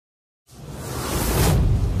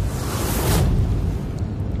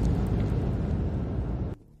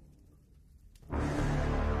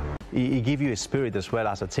he gives you a spirit as well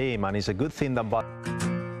as a team, and it's a good thing that.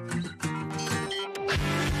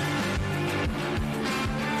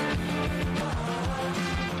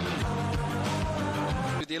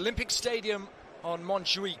 The Olympic Stadium on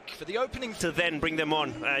Montjuic for the opening. To then bring them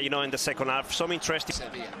on, you know, in the second half. Some interesting.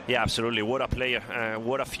 Sevilla. Yeah, absolutely. What a player.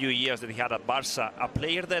 What a few years that he had at Barca. A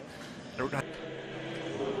player that.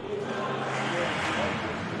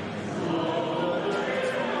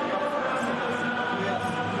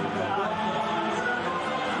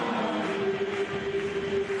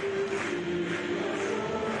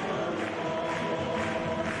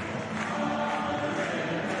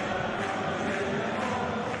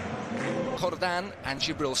 Jordan and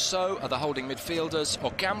Gibril So are the holding midfielders.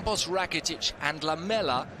 Ocampos, Rakitic and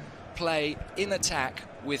Lamela play in attack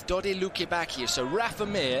with Dodi Lukebakio. So Rafa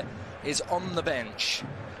Mir is on the bench.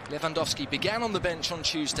 Lewandowski began on the bench on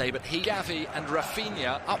Tuesday, but Gavi and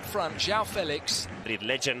Rafinha up front. João Felix,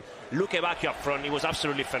 Legend. Lukebakio up front. He was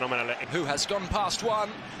absolutely phenomenal. who has gone past one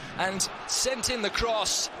and sent in the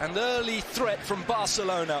cross. An early threat from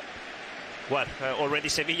Barcelona. Well, already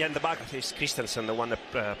Sevilla in the back. It's Christensen, the one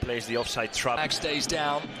that plays the offside trap. Mag stays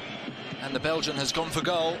down, and the Belgian has gone for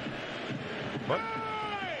goal. What?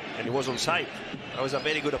 And he was onside. That was a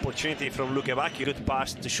very good opportunity from Lukebakio. Good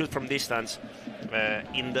pass to shoot from distance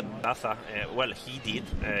in the Rafa. Well, he did,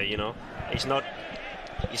 you know. It's not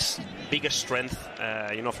his biggest strength,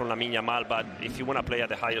 you know, from Lamine Yamal, but if you want to play at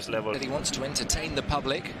the highest level. He wants to entertain the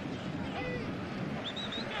public.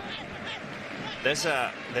 There's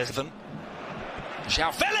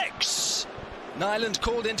João Felix! Nyland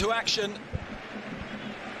called into action.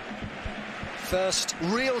 First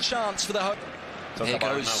real chance for the home. Here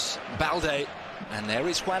goes Balde. And there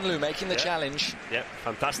is Juanlu making the challenge. Yeah,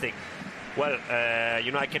 fantastic. Well,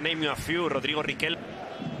 you know, I can name you a few. Rodrigo Riquelme.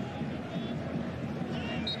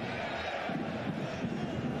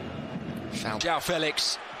 João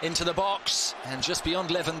Felix into the box. And just beyond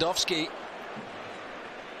Lewandowski.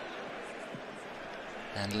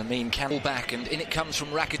 And Lamine can pull back, and in it comes from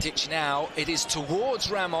Rakitic now. It is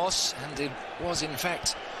towards Ramos, and it was in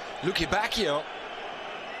fact Lukebakio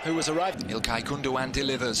who was arrived. Ilkay Gundogan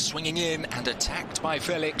delivers, swinging in and attacked by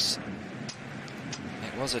Felix.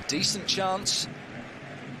 It was a decent chance.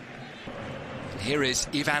 Here is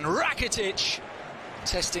Ivan Rakitic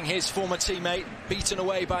testing his former teammate, beaten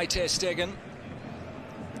away by Ter Stegen.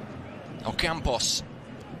 Ocampos.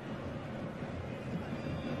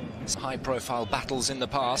 High-profile battles in the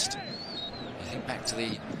past. I think back to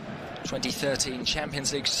the 2013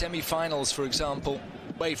 Champions League semi-finals, for example.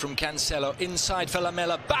 Away from Cancelo, inside for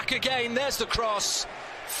Lamela, back again, there's the cross.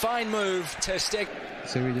 Fine move, Ter Stegen.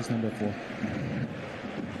 Sevilla's number 4.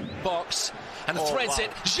 Box, and threads it.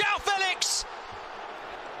 João Felix!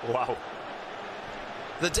 Wow.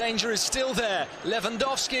 The danger is still there.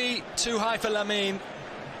 Lewandowski, too high for Lamine.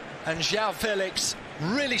 And João Felix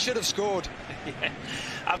really should have scored.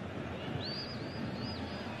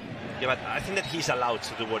 Yeah, but I think that he's allowed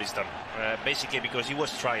to do what he's done, basically because he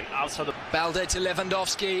was trying outside the... Balde to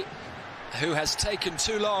Lewandowski, who has taken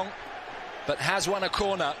too long, but has won a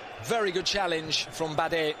corner. Very good challenge from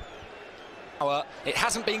Bade. It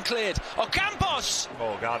hasn't been cleared. Ocampos!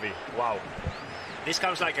 Oh, Gavi, wow. This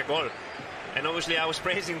comes like a goal. And obviously I was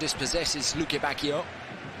praising... Dispossesses Lukebakio.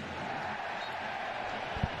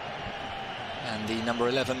 And the number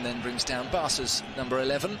 11 then brings down Barca's number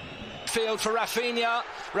 11. Field for Rafinha.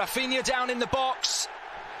 Rafinha down in the box.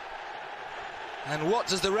 And what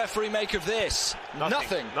does the referee make of this?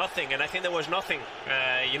 Nothing. Nothing. And I think there was nothing,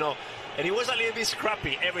 you know. And it was a little bit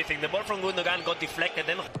scrappy, everything. The ball from Gundogan got deflected.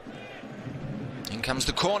 Then in comes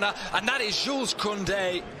the corner. And that is Jules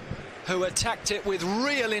Koundé, who attacked it with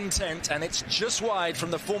real intent. And it's just wide from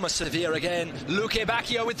the former Sevilla again.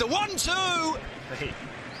 Lukebakio with the 1-2.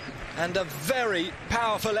 And a very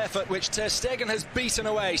powerful effort, which Ter Stegen has beaten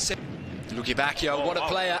away. Lukebakio, what a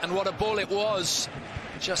player and what a ball it was.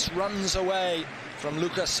 Just runs away from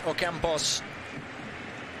Lucas Ocampos.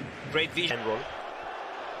 Great vision.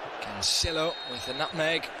 Cancelo with the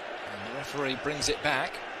nutmeg, and the referee brings it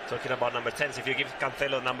back. Talking about number 10s, if you give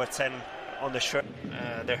Cancelo number 10 on the shirt,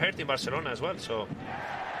 they're hurting Barcelona as well, so...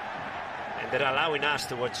 And they're allowing us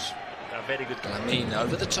to watch a very good... Lamine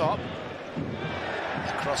over the top.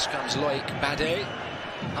 Across comes Loic Bade.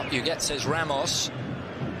 Up you get, says Ramos.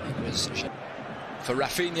 It was for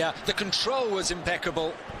Rafinha. The control was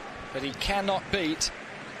impeccable, but he cannot beat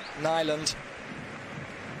Nyland.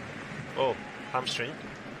 Oh, hamstring.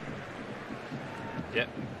 Yeah,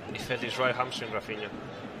 he felt his right hamstring, Rafinha.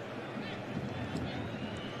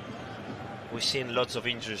 We've seen lots of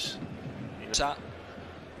injuries.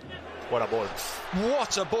 What a ball.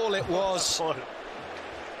 What a ball it was.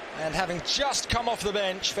 And having just come off the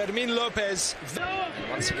bench, Fermin Lopez. And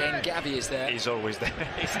once again, Gavi is there. He's always there.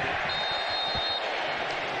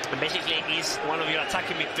 And basically, he's one of your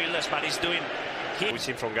attacking midfielders, but he's doing... We've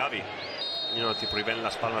seen from Gavi, you know, to prevent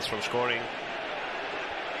Las Palmas from scoring.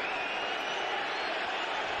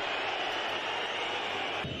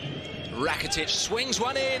 Rakitic swings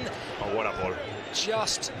one in. Oh, what a ball.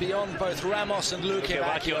 Just beyond both Ramos and Luque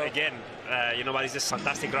Bacchio. Again, you know, but it's a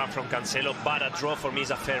fantastic run from Cancelo, but a draw for me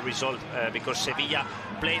is a fair result because Sevilla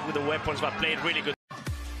played with the weapons but played really good.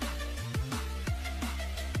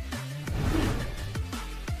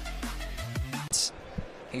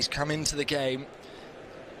 He's come into the game.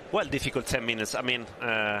 Well, difficult 10 minutes. I mean,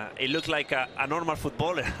 it looked like a normal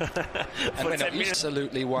footballer for 10 minutes.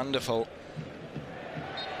 Absolutely wonderful.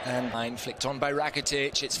 And line flicked on by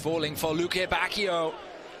Rakitic. It's falling for Luque Bacchio.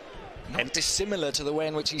 Not dissimilar to the way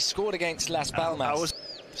in which he scored against Las Palmas.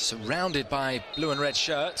 Surrounded by blue and red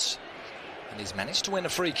shirts. And he's managed to win a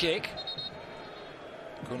free kick.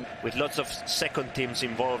 With lots of second teams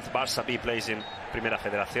involved, Barça B plays in Primera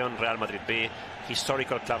Federación, Real Madrid B,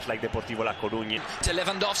 historical clubs like Deportivo La Coruña. To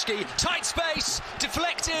Lewandowski, tight space,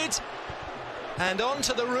 deflected. And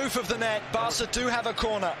onto the roof of the net. Barca do have a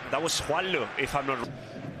corner. That was Juanlu, if I'm not wrong.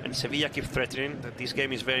 And Sevilla keep threatening that this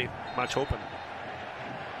game is very much open.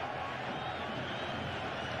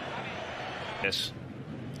 Yes.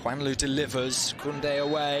 Juanlu delivers, Koundé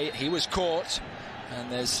away, he was caught.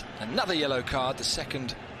 And there's another yellow card, the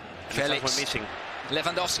second. Felix. Missing.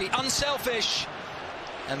 Lewandowski, unselfish.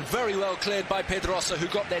 And very well cleared by Pedrosa, who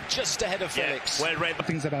got there just ahead of Felix. Well read.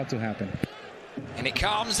 Nothing's about to happen. And it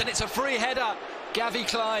comes, and it's a free header. Gavi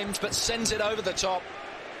climbed, but sends it over the top.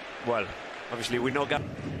 Well, obviously we know Gavi.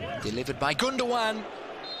 Delivered by Gundogan.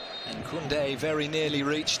 And Koundé very nearly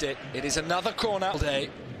reached it. It is another corner.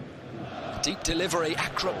 Deep delivery,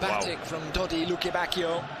 acrobatic from Dodi Luque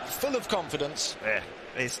Bacchio. Full of confidence. Yeah,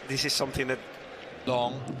 this is something that...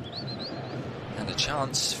 Long. And a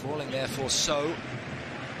chance falling there for So.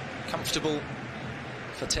 Comfortable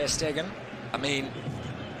for Ter Stegen. I mean,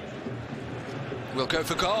 will go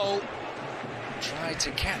for goal. Tried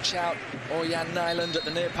to catch out Orjan Nyland at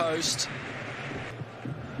the near post.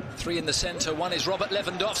 Three in the centre, one is Robert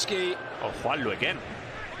Lewandowski. Oh, Juanlu again.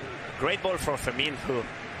 Great ball for Fermin, who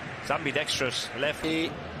is ambidextrous left.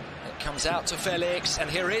 It comes out to Felix, and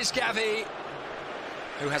here is Gavi,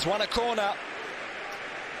 who has won a corner.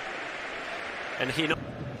 And he...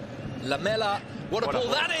 Lamela, what a ball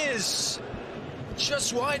that is!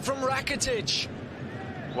 Just wide from Rakitic.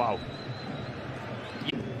 Wow.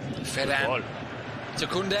 Ferran to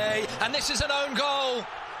Koundé, and this is an own goal.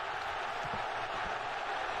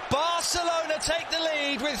 Barcelona take the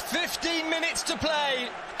lead with 15 minutes to play.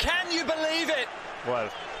 Can you believe it? Well,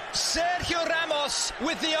 Sergio Ramos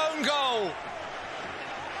with the own goal.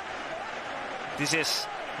 This is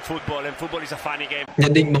football, and football is a funny game.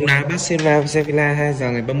 Nhận định bóng đá Barcelona và Sevilla 2 giờ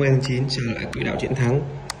ngày 30 tháng 9 trở lại quỹ đạo chiến thắng.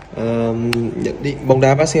 Nhận định bóng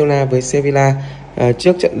đá Barcelona với Sevilla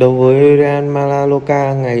trước trận đấu với Real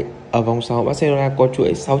Mallorca ngày ở vòng 6, Barcelona có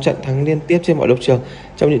chuỗi 6 trận thắng liên tiếp trên mọi đấu trường.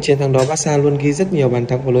 Trong những chiến thắng đó, Barca luôn ghi rất nhiều bàn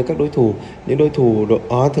thắng vào lưới các đối thủ. Những đối thủ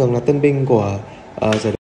đó thường là tân binh của giải đấu.